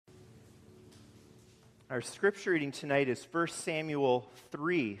Our scripture reading tonight is 1 Samuel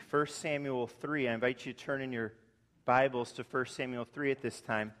 3. 1 Samuel 3. I invite you to turn in your Bibles to 1 Samuel 3 at this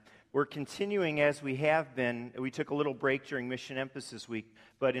time. We're continuing as we have been. We took a little break during Mission Emphasis Week,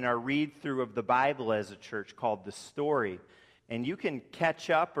 but in our read-through of the Bible as a church called The Story. And you can catch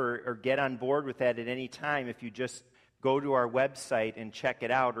up or get on board with that at any time if you just go to our website and check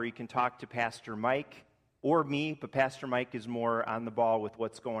it out, or you can talk to Pastor Mike or me, but Pastor Mike is more on the ball with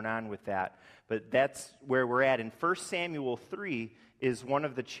what's going on with that. But that's where we're at. And 1 Samuel 3 is one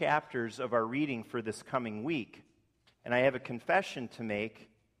of the chapters of our reading for this coming week. And I have a confession to make,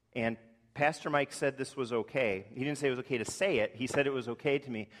 and Pastor Mike said this was okay. He didn't say it was okay to say it. He said it was okay to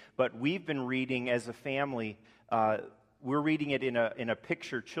me. But we've been reading as a family, we're reading it in a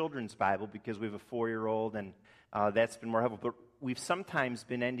picture children's Bible because we have a 4-year-old, and that's been more helpful. But we've sometimes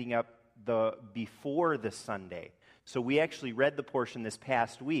been ending up before the Sunday. So we actually read the portion this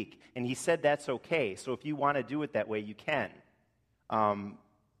past week, and he said that's okay. So if you want to do it that way, you can.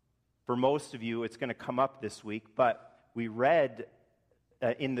 For most of you, it's going to come up this week, but we read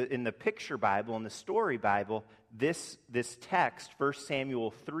in the picture Bible, in the story Bible, this text, 1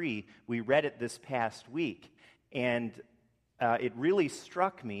 Samuel 3, we read it this past week. And it really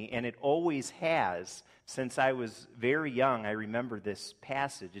struck me, and it always has. Since I was very young, I remember this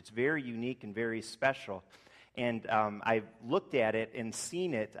passage. It's very unique and very special. And I've looked at it and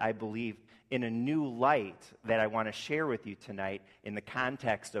seen it, I believe, in a new light that I want to share with you tonight in the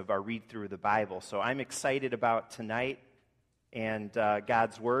context of our read-through of the Bible. So I'm excited about tonight and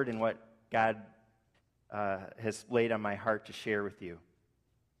God's Word and what God has laid on my heart to share with you.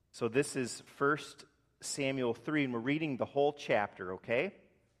 So this is 1 Samuel 3, and we're reading the whole chapter, okay?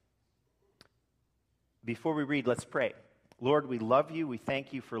 Before we read, let's pray. Lord, we love you. We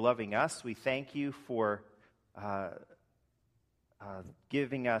thank you for loving us. We thank you for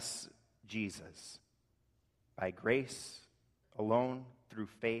giving us Jesus by grace alone, through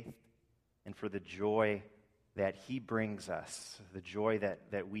faith, and for the joy that he brings us, the joy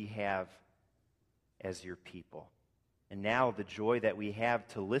that we have as your people. And now the joy that we have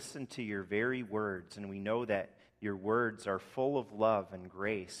to listen to your very words, and we know that your words are full of love and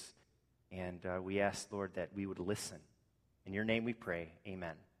grace. And we ask, Lord, that we would listen. In your name we pray,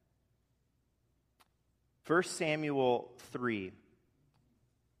 amen. 1 Samuel 3.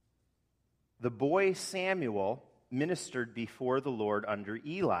 The boy Samuel ministered before the Lord under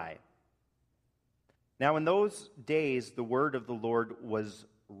Eli. Now in those days the word of the Lord was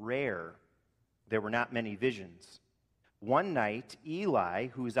rare. There were not many visions. One night, Eli,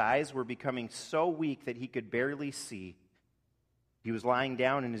 whose eyes were becoming so weak that he could barely see, he was lying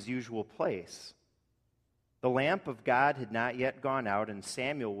down in his usual place. The lamp of God had not yet gone out, and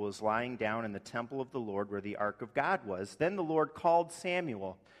Samuel was lying down in the temple of the Lord where the ark of God was. Then the Lord called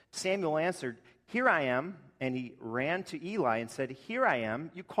Samuel. Samuel answered, "Here I am." And he ran to Eli and said, "Here I am,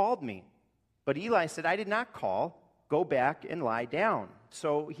 you called me." But Eli said, "I did not call. Go back and lie down."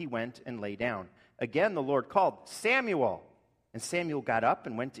 So he went and lay down. Again the Lord called, "Samuel." And Samuel got up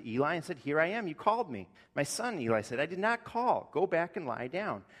and went to Eli and said, "Here I am, you called me." "My son," Eli said, "I did not call. Go back and lie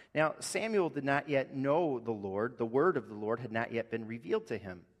down." Now Samuel did not yet know the Lord. The word of the Lord had not yet been revealed to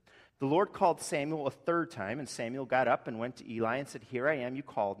him. The Lord called Samuel a third time, and Samuel got up and went to Eli and said, "Here I am, you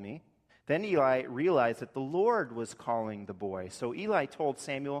called me." Then Eli realized that the Lord was calling the boy. So Eli told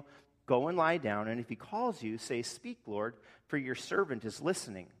Samuel, "Go and lie down, and if he calls you, say, 'Speak, Lord, for your servant is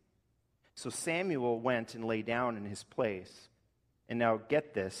listening.'" So Samuel went and lay down in his place. And now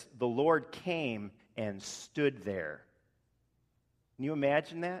get this, the Lord came and stood there. Can you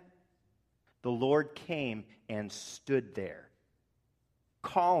imagine that? The Lord came and stood there,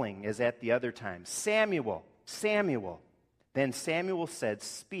 calling as at the other time, "Samuel, Samuel." Then Samuel said,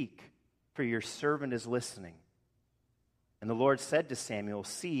 "Speak, for your servant is listening." And the Lord said to Samuel,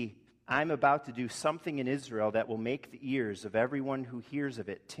 "See, I'm about to do something in Israel that will make the ears of everyone who hears of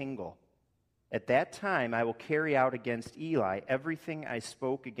it tingle. At that time, I will carry out against Eli everything I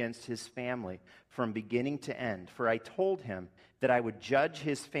spoke against his family from beginning to end. For I told him that I would judge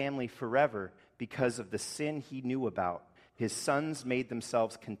his family forever because of the sin he knew about. His sons made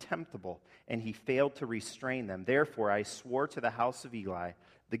themselves contemptible, and he failed to restrain them. Therefore, I swore to the house of Eli,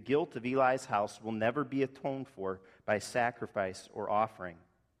 the guilt of Eli's house will never be atoned for by sacrifice or offering."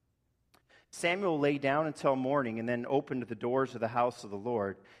 Samuel lay down until morning and then opened the doors of the house of the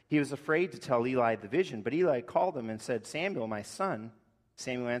Lord. He was afraid to tell Eli the vision, but Eli called him and said, "Samuel, my son."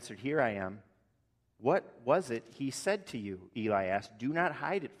 Samuel answered, "Here I am." "What was it he said to you?" Eli asked. "Do not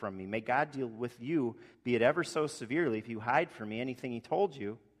hide it from me. May God deal with you, be it ever so severely, if you hide from me anything he told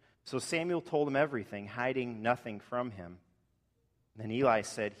you." So Samuel told him everything, hiding nothing from him. Then Eli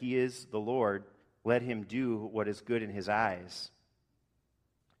said, "He is the Lord. let him do what is good in his eyes.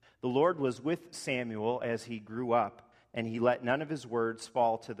 The Lord was with Samuel as he grew up, and he let none of his words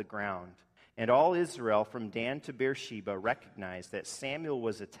fall to the ground. And all Israel, from Dan to Beersheba, recognized that Samuel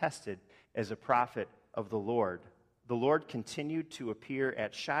was attested as a prophet of the Lord. The Lord continued to appear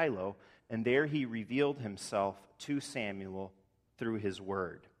at Shiloh, and there he revealed himself to Samuel through his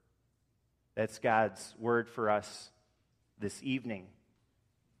word. That's God's word for us this evening.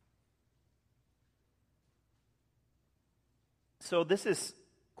 So this is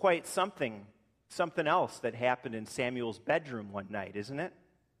quite something else that happened in Samuel's bedroom one night, isn't it?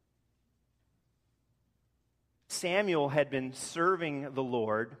 Samuel had been serving the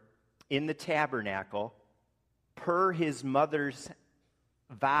Lord in the tabernacle per his mother's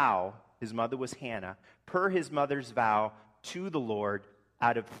vow. His mother was Hannah. Per his mother's vow to the Lord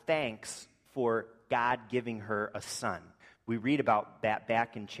out of thanks for God giving her a son. We read about that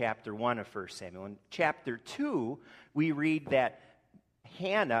back in chapter 1 of 1 Samuel. In chapter 2, we read that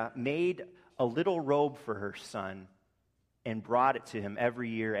Hannah made a little robe for her son and brought it to him every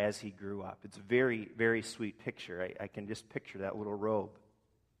year as he grew up. It's a very, very sweet picture. I can just picture that little robe.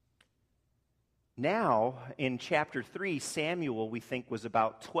 Now, in chapter 3, Samuel, we think, was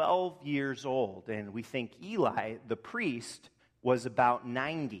about 12 years old, and we think Eli, the priest, was about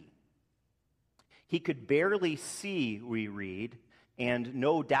 90. He could barely see, we read, and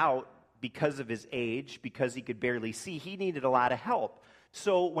no doubt, because of his age, because he could barely see, he needed a lot of help.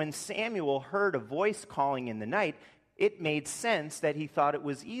 So when Samuel heard a voice calling in the night, it made sense that he thought it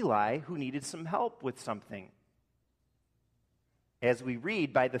was Eli who needed some help with something. As we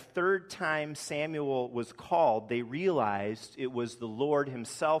read, by the third time Samuel was called, they realized it was the Lord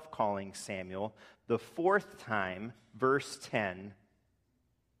himself calling Samuel. The fourth time, verse 10,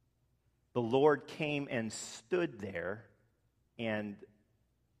 the Lord came and stood there, and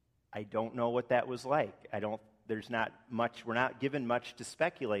I don't know what that was like. There's not much, we're not given much to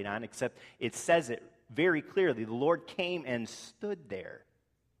speculate on, except it says it very clearly. The Lord came and stood there.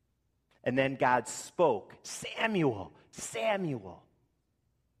 And then God spoke, Samuel, Samuel.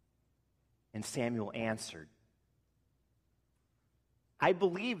 And Samuel answered. I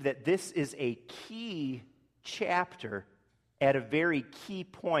believe that this is a key chapter at a very key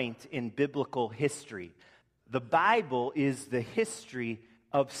point in biblical history. The Bible is the history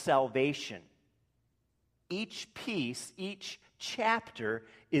of salvation. Each piece, each chapter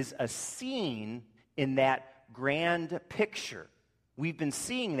is a scene in that grand picture. We've been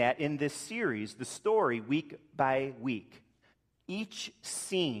seeing that in this series, the story, week by week. Each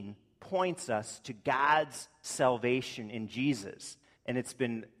scene points us to God's salvation in Jesus. And it's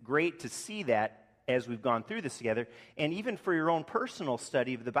been great to see that as we've gone through this together. And even for your own personal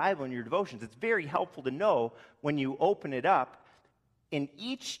study of the Bible and your devotions, it's very helpful to know when you open it up, in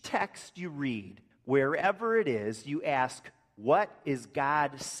each text you read, wherever it is, you ask, what is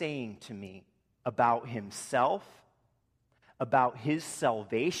God saying to me about himself, about his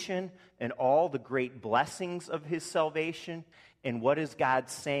salvation and all the great blessings of his salvation, and what is God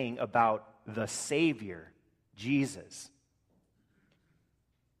saying about the Savior, Jesus?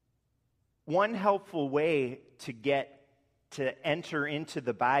 One helpful way to enter into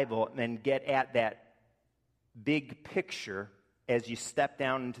the Bible and get at that big picture as you step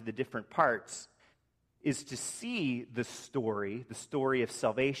down into the different parts is to see the story of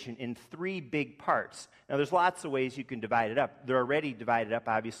salvation, in three big parts. Now, there's lots of ways you can divide it up. They're already divided up,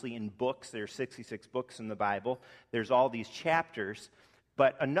 obviously, in books. There are 66 books in the Bible. There's all these chapters.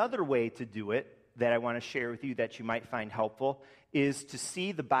 But another way to do it that I want to share with you that you might find helpful is to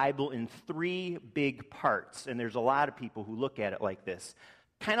see the Bible in three big parts. And there's a lot of people who look at it like this.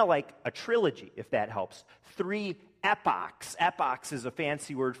 Kind of like a trilogy, if that helps. Three epochs. Epochs is a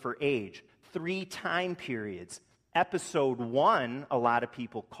fancy word for age. Three time periods. Episode 1, a lot of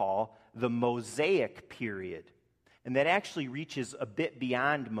people call the Mosaic period. And that actually reaches a bit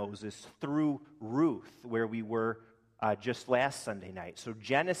beyond Moses through Ruth, where we were just last Sunday night. So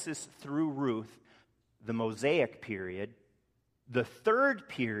Genesis through Ruth, the Mosaic period. The third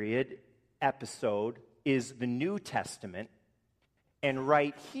period episode is the New Testament. And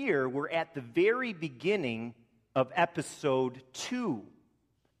right here, we're at the very beginning of episode 2.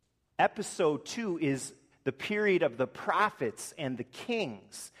 Episode 2 is the period of the prophets and the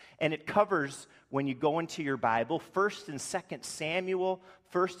kings. And it covers, when you go into your Bible, 1st and 2nd Samuel,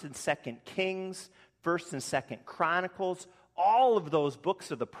 1st and 2nd Kings, 1st and 2nd Chronicles, all of those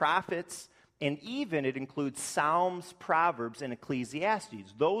books of the prophets, and even it includes Psalms, Proverbs, and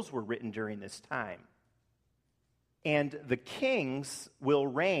Ecclesiastes. Those were written during this time. And the kings will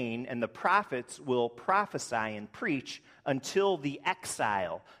reign, and the prophets will prophesy and preach until the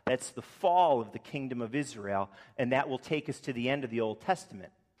exile. That's the fall of the kingdom of Israel, and that will take us to the end of the Old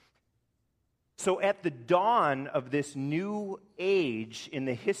Testament. So at the dawn of this new age in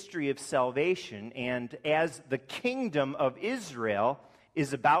the history of salvation, and as the kingdom of Israel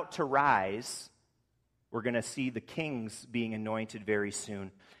is about to rise, we're going to see the kings being anointed very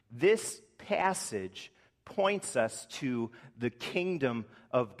soon. This passage points us to the kingdom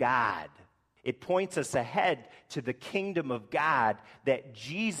of God. It points us ahead to the kingdom of God that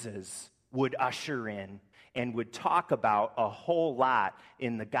Jesus would usher in and would talk about a whole lot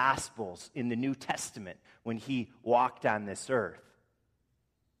in the Gospels, in the New Testament, when he walked on this earth.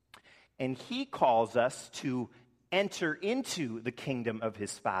 And he calls us to enter into the kingdom of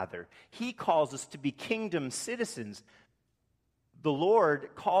his Father. He calls us to be kingdom citizens. The Lord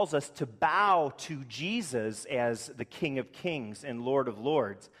calls us to bow to Jesus as the King of Kings and Lord of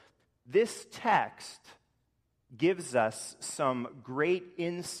Lords. This text gives us some great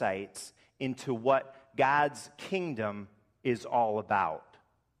insights into what God's kingdom is all about.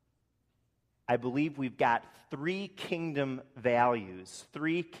 I believe we've got 3 kingdom values,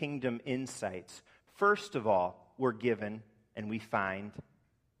 3 kingdom insights. First of all, we're given, and we find,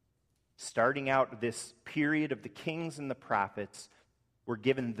 starting out this period of the kings and the prophets, we're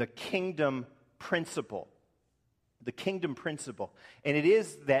given the kingdom principle. The kingdom principle. And it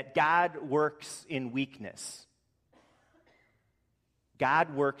is that God works in weakness.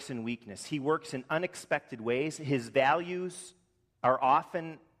 God works in weakness. He works in unexpected ways. His values are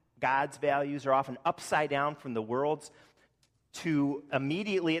often, God's values are often upside down from the world's, to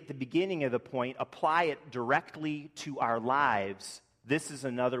immediately at the beginning of the point apply it directly to our lives. This is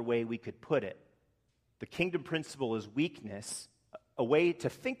another way we could put it. The kingdom principle is weakness. A way to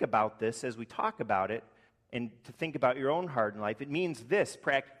think about this as we talk about it and to think about your own heart and life, it means this,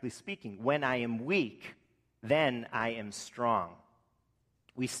 practically speaking: when I am weak, then I am strong.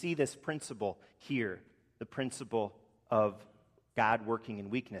 We see this principle here, the principle of God working in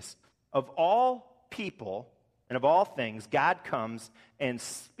weakness. Of all people and of all things, God comes and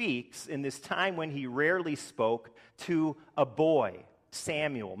speaks in this time when he rarely spoke to a boy,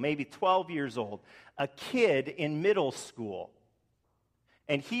 Samuel, maybe 12 years old, a kid in middle school.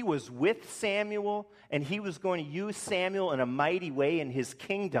 And he was with Samuel, and he was going to use Samuel in a mighty way in his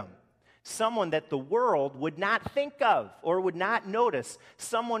kingdom. Someone that the world would not think of or would not notice.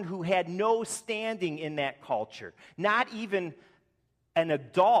 Someone who had no standing in that culture. Not even an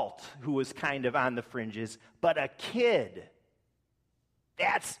adult who was kind of on the fringes, but a kid.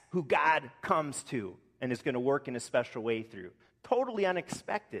 That's who God comes to and is going to work in a special way through. Totally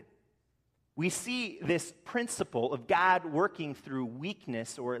unexpected. We see this principle of God working through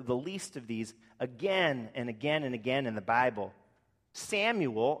weakness, or the least of these, again and again and again in the Bible.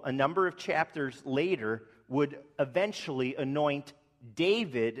 Samuel, a number of chapters later, would eventually anoint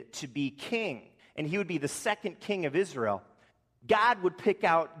David to be king, and he would be the second king of Israel. God would pick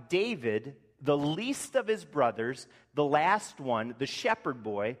out David, the least of his brothers, the last one, the shepherd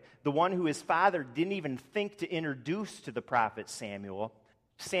boy, the one who his father didn't even think to introduce to the prophet Samuel.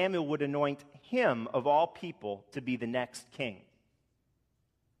 Samuel would anoint him, of all people, to be the next king.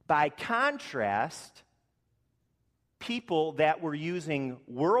 By contrast, people that were using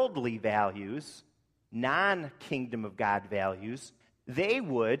worldly values, non-kingdom of God values, they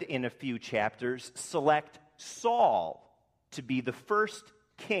would, in a few chapters, select Saul to be the first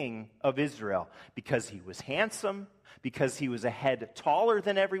king of Israel because he was handsome, because he was a head taller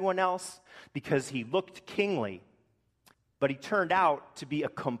than everyone else, because he looked kingly. But he turned out to be a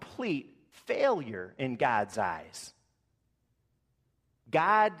complete failure in God's eyes.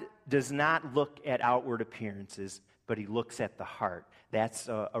 God does not look at outward appearances, but he looks at the heart. That's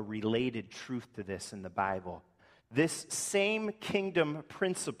a related truth to this in the Bible. This same kingdom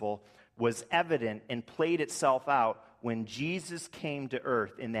principle was evident and played itself out when Jesus came to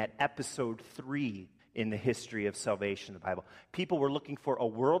earth in that episode 3 in the history of salvation in the Bible. People were looking for a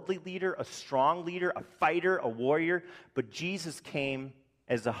worldly leader, a strong leader, a fighter, a warrior, but Jesus came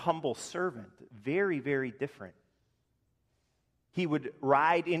as a humble servant, very, very different. He would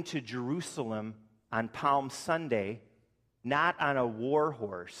ride into Jerusalem on Palm Sunday, not on a war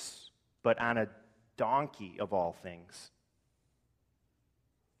horse, but on a donkey, of all things.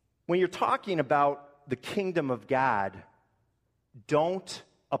 When you're talking about the kingdom of God, don't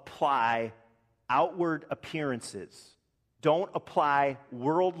apply outward appearances. Don't apply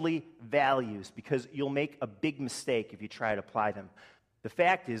worldly values, because you'll make a big mistake if you try to apply them. The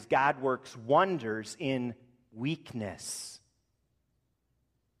fact is, God works wonders in weakness.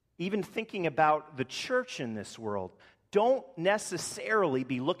 even thinking about the church in this world, don't necessarily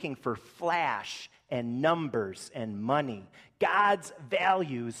be looking for flash and numbers and money. God's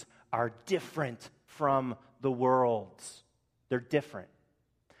values are different from the world's. They're different.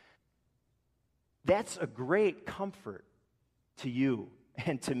 That's a great comfort to you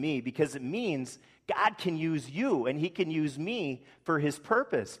and to me, because it means God can use you and he can use me for his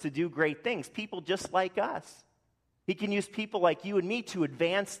purpose to do great things. People just like us. He can use people like you and me to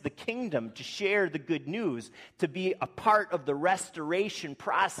advance the kingdom, to share the good news, to be a part of the restoration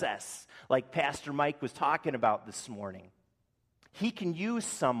process, like Pastor Mike was talking about this morning. He can use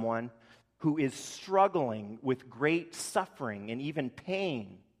someone who is struggling with great suffering and even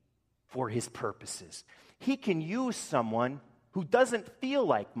pain for his purposes. He can use someone who doesn't feel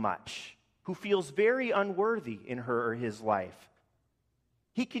like much, who feels very unworthy in her or his life.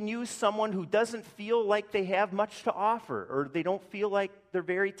 He can use someone who doesn't feel like they have much to offer, or they don't feel like they're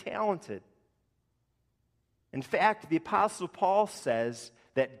very talented. In fact, the Apostle Paul says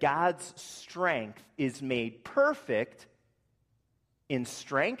that God's strength is made perfect in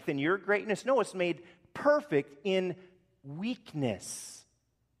strength, in your greatness. No, it's made perfect in weakness.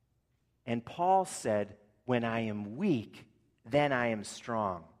 And Paul said, when I am weak, then I am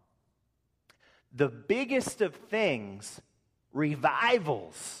strong. The biggest of things,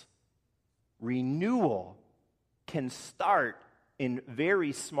 revivals, renewal, can start in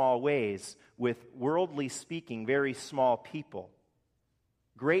very small ways with, worldly speaking, very small people.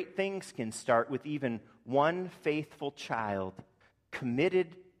 Great things can start with even one faithful child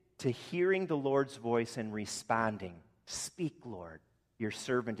committed to hearing the Lord's voice and responding. Speak, Lord, your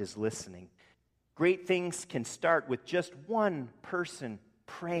servant is listening. Great things can start with just one person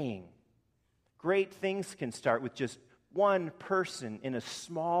praying. Great things can start with just one person in a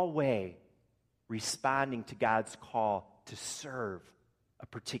small way responding to God's call to serve a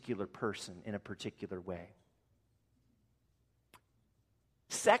particular person in a particular way.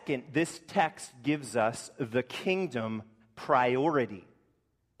 Second, this text gives us the kingdom priority,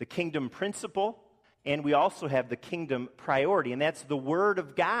 the kingdom principle, and we also have the kingdom priority, and that's the word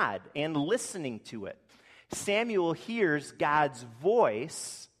of God and listening to it. Samuel hears God's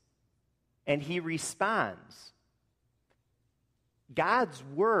voice and he responds. God's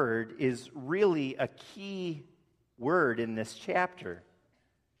word is really a key word in this chapter.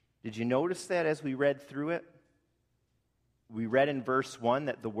 Did you notice that as we read through it? We read in verse 1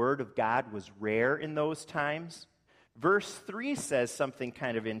 that the word of God was rare in those times. Verse 3 says something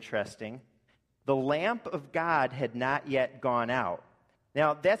kind of interesting. The lamp of God had not yet gone out.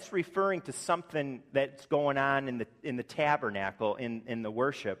 Now, that's referring to something that's going on in the tabernacle, in the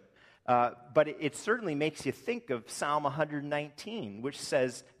worship. But it certainly makes you think of Psalm 119, which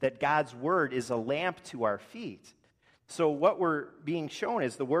says that God's word is a lamp to our feet. So what we're being shown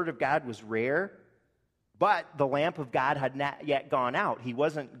is the word of God was rare, but the lamp of God had not yet gone out. He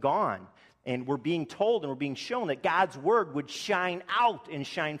wasn't gone. And we're being told and we're being shown that God's word would shine out and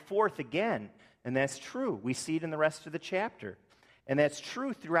shine forth again. And that's true. We see it in the rest of the chapter. And that's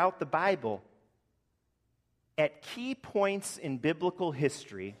true throughout the Bible. At key points in biblical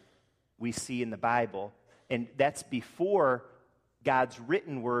history, we see in the Bible, and that's before God's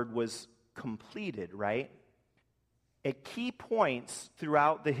written word was completed, right? At key points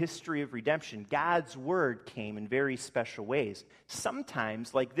throughout the history of redemption, God's word came in very special ways.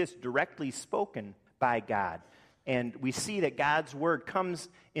 Sometimes, like this, directly spoken by God. And we see that God's word comes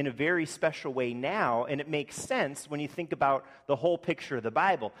in a very special way now, and it makes sense when you think about the whole picture of the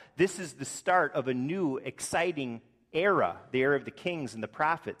Bible. This is the start of a new, exciting era, the era of the kings and the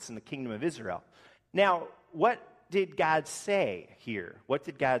prophets and the kingdom of Israel. Now, what did God say here? What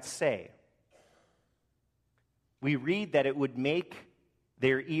did God say? We read that it would make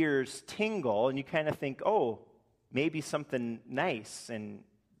their ears tingle, and you kind of think, oh, maybe something nice, and,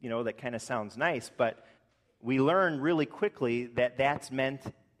 that kind of sounds nice, but we learn really quickly that that's meant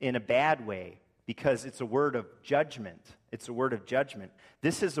in a bad way because it's a word of judgment. It's a word of judgment.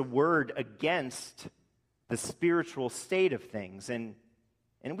 This is a word against the spiritual state of things, and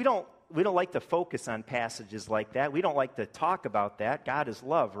we don't like to focus on passages like that. We don't like to talk about that. God is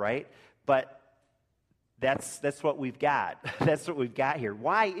love, right? But that's what we've got. That's what we've got here.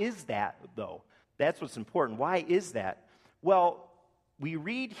 Why is that, though? That's what's important. Why is that? Well, we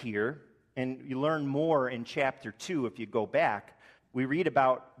read here, and you learn more in chapter 2 if you go back. We read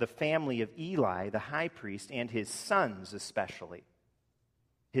about the family of Eli, the high priest, and his sons especially.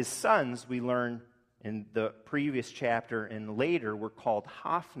 His sons, we learn in the previous chapter and later, were called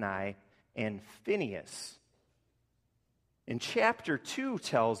Hophni and Phinehas. And chapter 2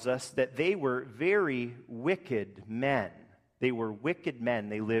 tells us that they were very wicked men. They were wicked men.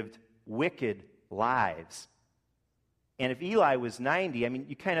 They lived wicked lives. And if Eli was 90, I mean,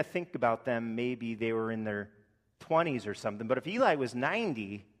 you kind of think about them, maybe they were in their 20s or something. But if Eli was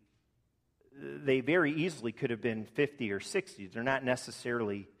 90, they very easily could have been 50 or 60. They're not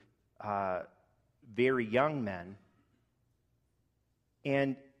necessarily very young men.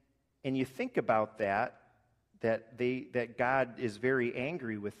 And you think about that God is very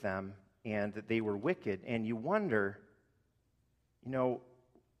angry with them and that they were wicked. And you wonder,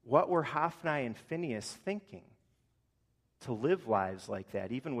 what were Hophni and Phinehas thinking to live lives like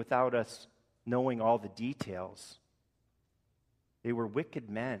that, even without us knowing all the details? They were wicked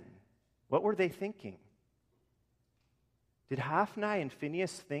men. What were they thinking? Did Hophni and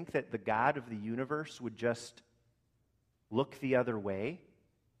Phinehas think that the God of the universe would just look the other way?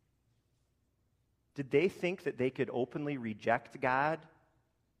 Did they think that they could openly reject God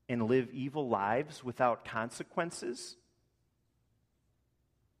and live evil lives without consequences?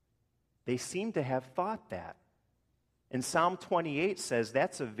 They seem to have thought that. And Psalm 28 says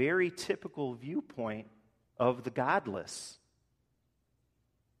that's a very typical viewpoint of the godless.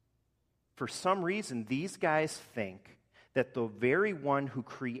 For some reason, these guys think that the very one who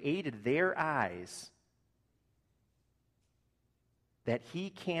created their eyes, that he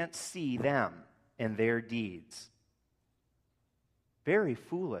can't see them and their deeds. Very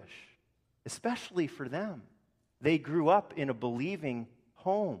foolish, especially for them. They grew up in a believing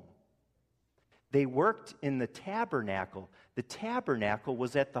home. They worked in the tabernacle. The tabernacle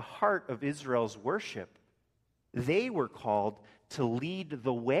was at the heart of Israel's worship. They were called to lead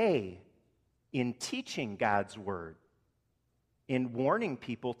the way in teaching God's word, in warning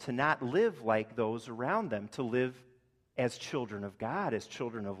people to not live like those around them, to live as children of God, as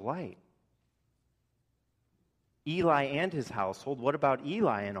children of light. Eli and his household, what about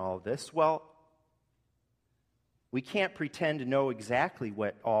Eli in all of this? Well, we can't pretend to know exactly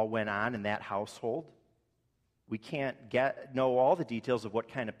what all went on in that household. We can't know all the details of what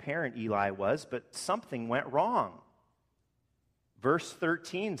kind of parent Eli was, but something went wrong. Verse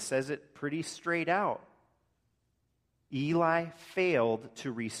 13 says it pretty straight out. Eli failed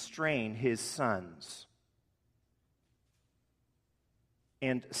to restrain his sons.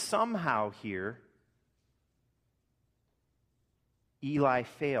 And somehow here, Eli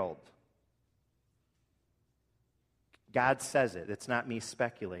failed. God says it. It's not me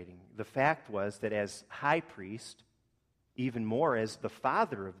speculating. The fact was that as high priest, even more as the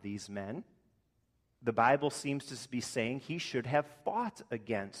father of these men, the Bible seems to be saying he should have fought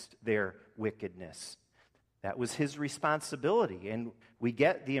against their wickedness. That was his responsibility. And we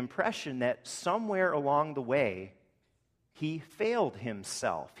get the impression that somewhere along the way, he failed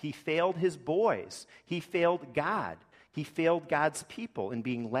himself. He failed his boys. He failed God. He failed God's people in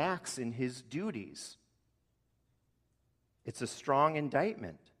being lax in his duties. It's a strong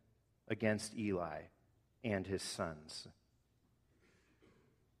indictment against Eli and his sons.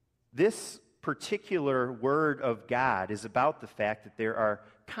 This particular word of God is about the fact that there are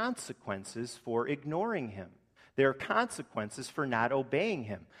consequences for ignoring him. There are consequences for not obeying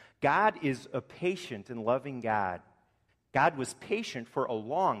him. God is a patient and loving God. God was patient for a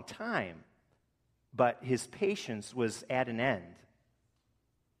long time, but his patience was at an end.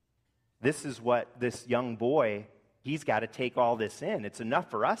 This is what this young boy, he's got to take all this in. It's enough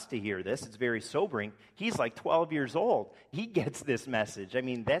for us to hear this. It's very sobering. He's like 12 years old. He gets this message. I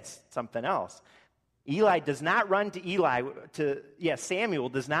mean, that's something else. Samuel does not run to Eli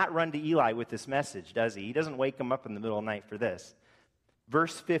with this message, does he? He doesn't wake him up in the middle of the night for this.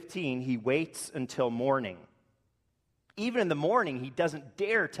 Verse 15, he waits until morning. Even in the morning, he doesn't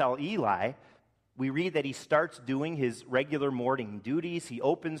dare tell Eli. We read that he starts doing his regular morning duties. He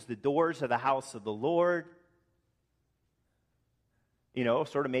opens the doors of the house of the Lord.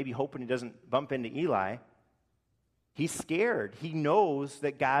 Sort of maybe hoping he doesn't bump into Eli. He's scared. He knows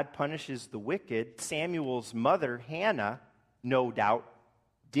that God punishes the wicked. Samuel's mother, Hannah, no doubt,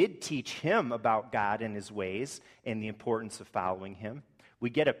 did teach him about God and his ways and the importance of following him. We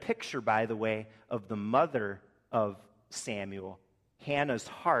get a picture, by the way, of the mother of Samuel, Hannah's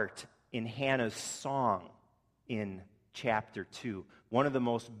heart in Hannah's song in chapter 2. One of the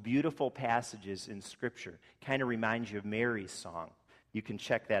most beautiful passages in Scripture. Kind of reminds you of Mary's song. You can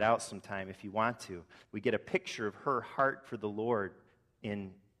check that out sometime if you want to. We get a picture of her heart for the Lord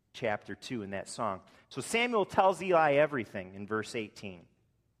in chapter 2 in that song. So Samuel tells Eli everything in verse 18.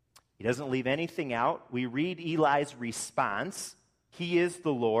 He doesn't leave anything out. We read Eli's response. He is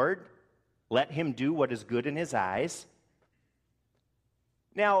the Lord. Let him do what is good in his eyes.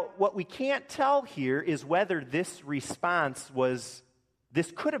 Now, what we can't tell here is whether this response this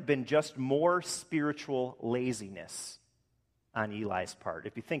could have been just more spiritual laziness. on Eli's part,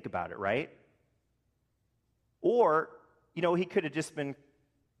 if you think about it, right? Or, he could have just been,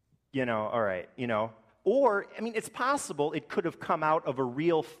 all right, Or, it's possible it could have come out of a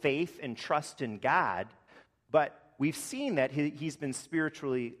real faith and trust in God, but we've seen that he's been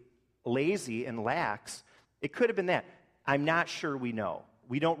spiritually lazy and lax. It could have been that. I'm not sure we know.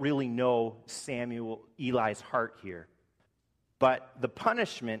 We don't really know Eli's heart here. But the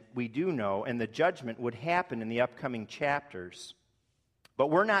punishment we do know, and the judgment would happen in the upcoming chapters.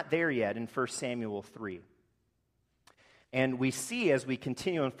 But we're not there yet in 1 Samuel 3. And we see as we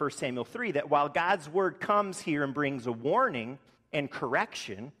continue in 1 Samuel 3 that while God's word comes here and brings a warning and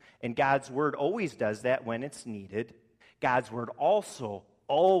correction, and God's word always does that when it's needed, God's word also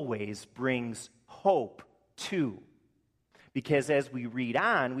always brings hope too. Because as we read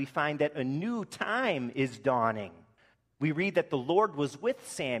on, we find that a new time is dawning. We read that the Lord was with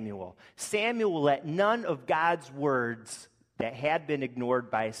Samuel. Samuel let none of God's words that had been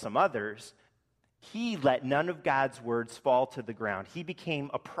ignored by some others, he let none of God's words fall to the ground. He became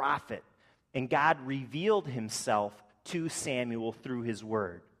a prophet, and God revealed himself to Samuel through his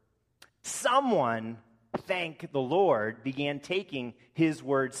word. Someone, thank the Lord, began taking his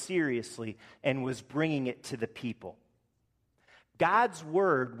word seriously and was bringing it to the people. God's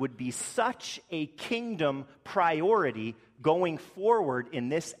word would be such a kingdom priority going forward in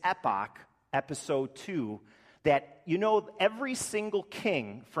this epoch, episode 2, that, every single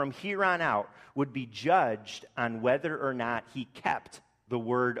king from here on out would be judged on whether or not he kept the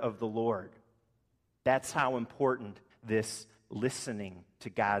word of the Lord. That's how important this listening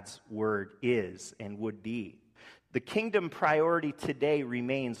to God's word is and would be. The kingdom priority today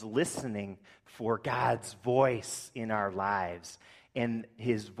remains listening for God's voice in our lives. And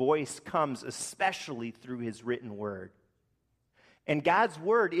his voice comes especially through his written word. And God's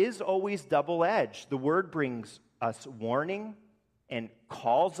word is always double-edged. The word brings us warning and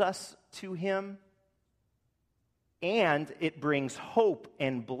calls us to him. And it brings hope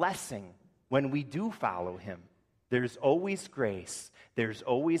and blessing when we do follow him. There's always grace. There's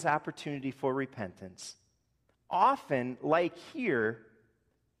always opportunity for repentance. Often, like here,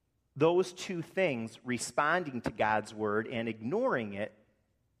 those two things, responding to God's word and ignoring it,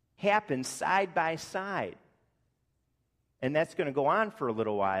 happen side by side. And that's going to go on for a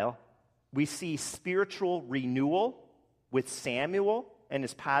little while. We see spiritual renewal with Samuel and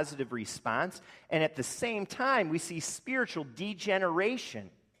his positive response. And at the same time, we see spiritual degeneration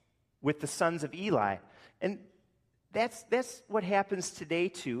with the sons of Eli. And that's what happens today,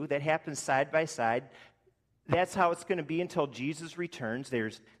 too. That happens side by side. That's how it's going to be until Jesus returns.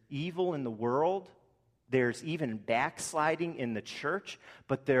 There's evil in the world. There's even backsliding in the church.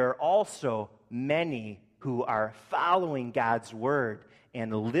 But there are also many who are following God's word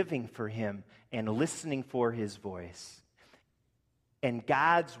and living for him and listening for his voice. And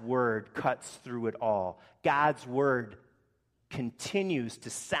God's word cuts through it all. God's word continues to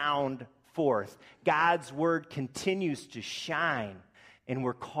sound forth. God's word continues to shine. And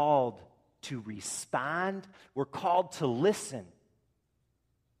we're called to respond. We're called to listen.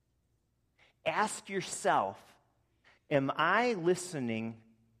 Ask yourself, am I listening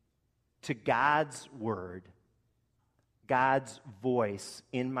to God's word, God's voice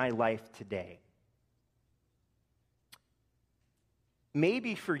in my life today?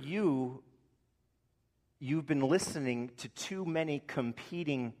 Maybe for you, you've been listening to too many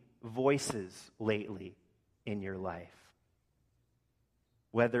competing voices lately in your life.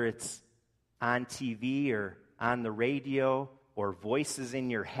 Whether it's on TV or on the radio or voices in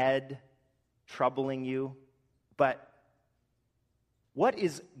your head troubling you. But what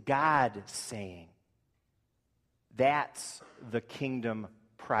is God saying? That's the kingdom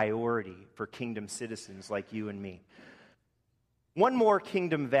priority for kingdom citizens like you and me. One more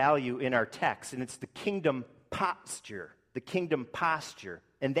kingdom value in our text, and it's the kingdom posture. The kingdom posture,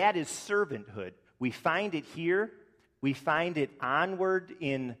 and that is servanthood. We find it here. We find it onward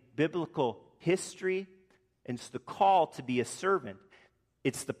in biblical history. And it's the call to be a servant.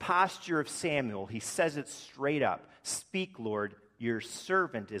 It's the posture of Samuel. He says it straight up. Speak, Lord, your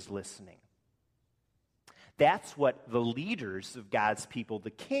servant is listening. That's what the leaders of God's people, the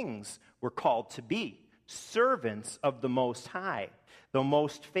kings, were called to be. Servants of the Most High. The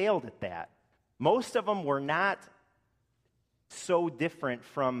most failed at that. Most of them were not so different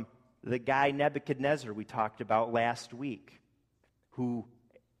from the guy Nebuchadnezzar we talked about last week, who,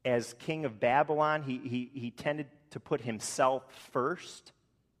 as king of Babylon, he tended to put himself first.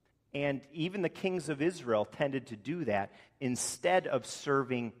 And even the kings of Israel tended to do that instead of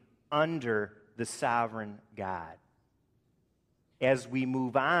serving under the sovereign God. As we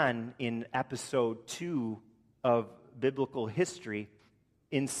move on in episode 2 of biblical history,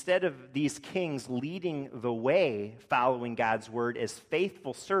 instead of these kings leading the way, following God's word as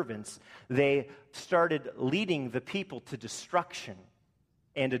faithful servants, they started leading the people to destruction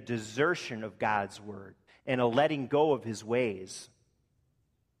and a desertion of God's word and a letting go of his ways.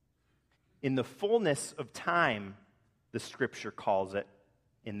 In the fullness of time, the scripture calls it,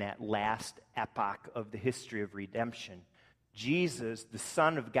 in that last epoch of the history of redemption, Jesus, the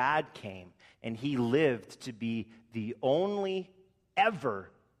Son of God, came, and he lived to be the only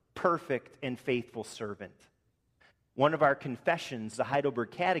ever perfect and faithful servant. One of our confessions, the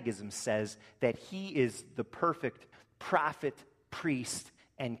Heidelberg Catechism, says that he is the perfect prophet, priest,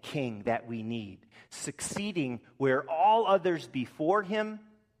 and king that we need, succeeding where all others before him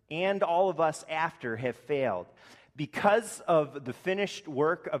and all of us after have failed. Because of the finished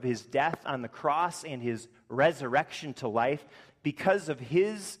work of his death on the cross and his resurrection to life, because of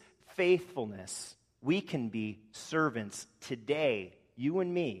his faithfulness, we can be servants today, you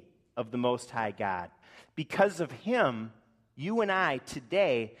and me, of the Most High God. Because of him, you and I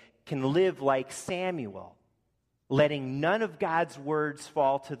today can live like Samuel, letting none of God's words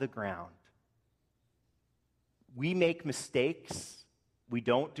fall to the ground. We make mistakes. We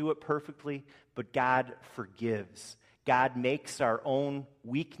don't do it perfectly, but God forgives. God makes our own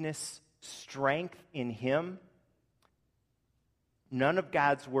weakness strength in him. None of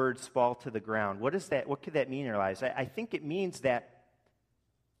God's words fall to the ground. What is that? What could that mean in our lives? I think it means that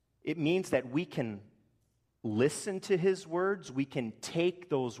we can listen to his words. We can take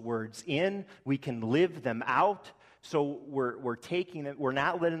those words in. We can live them out. So we're taking them. We're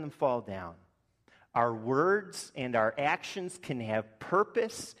not letting them fall down. Our words and our actions can have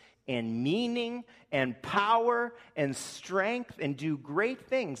purpose and meaning and power and strength and do great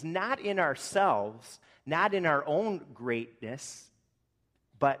things, not in ourselves, not in our own greatness,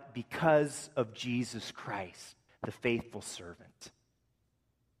 but because of Jesus Christ, the faithful servant.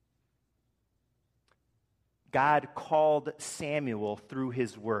 God called Samuel through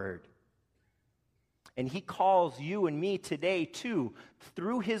his word. And he calls you and me today, too,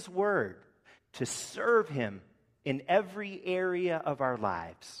 through his word, to serve him in every area of our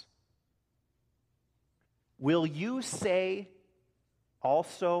lives. Will you say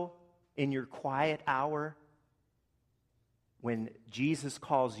also in your quiet hour, when Jesus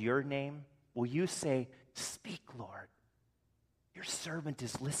calls your name, will you say, "Speak, Lord, your servant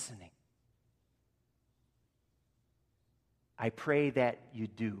is listening"? I pray that you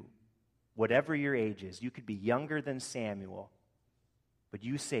do. Whatever your age is, you could be younger than Samuel, but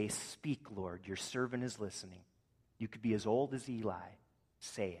you say, "Speak, Lord, your servant is listening." You could be as old as Eli.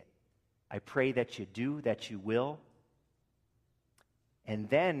 Say it. I pray that you do, that you will. And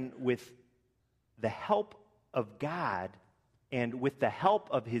then with the help of God and with the help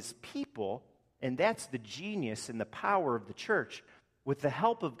of his people, and that's the genius and the power of the church, with the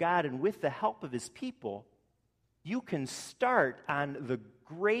help of God and with the help of his people, you can start on the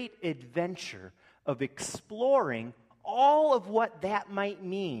great adventure of exploring all of what that might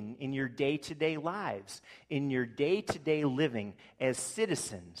mean in your day-to-day lives, in your day-to-day living as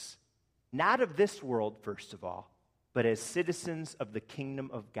citizens, not of this world, first of all, but as citizens of the kingdom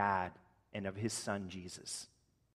of God and of his Son, Jesus.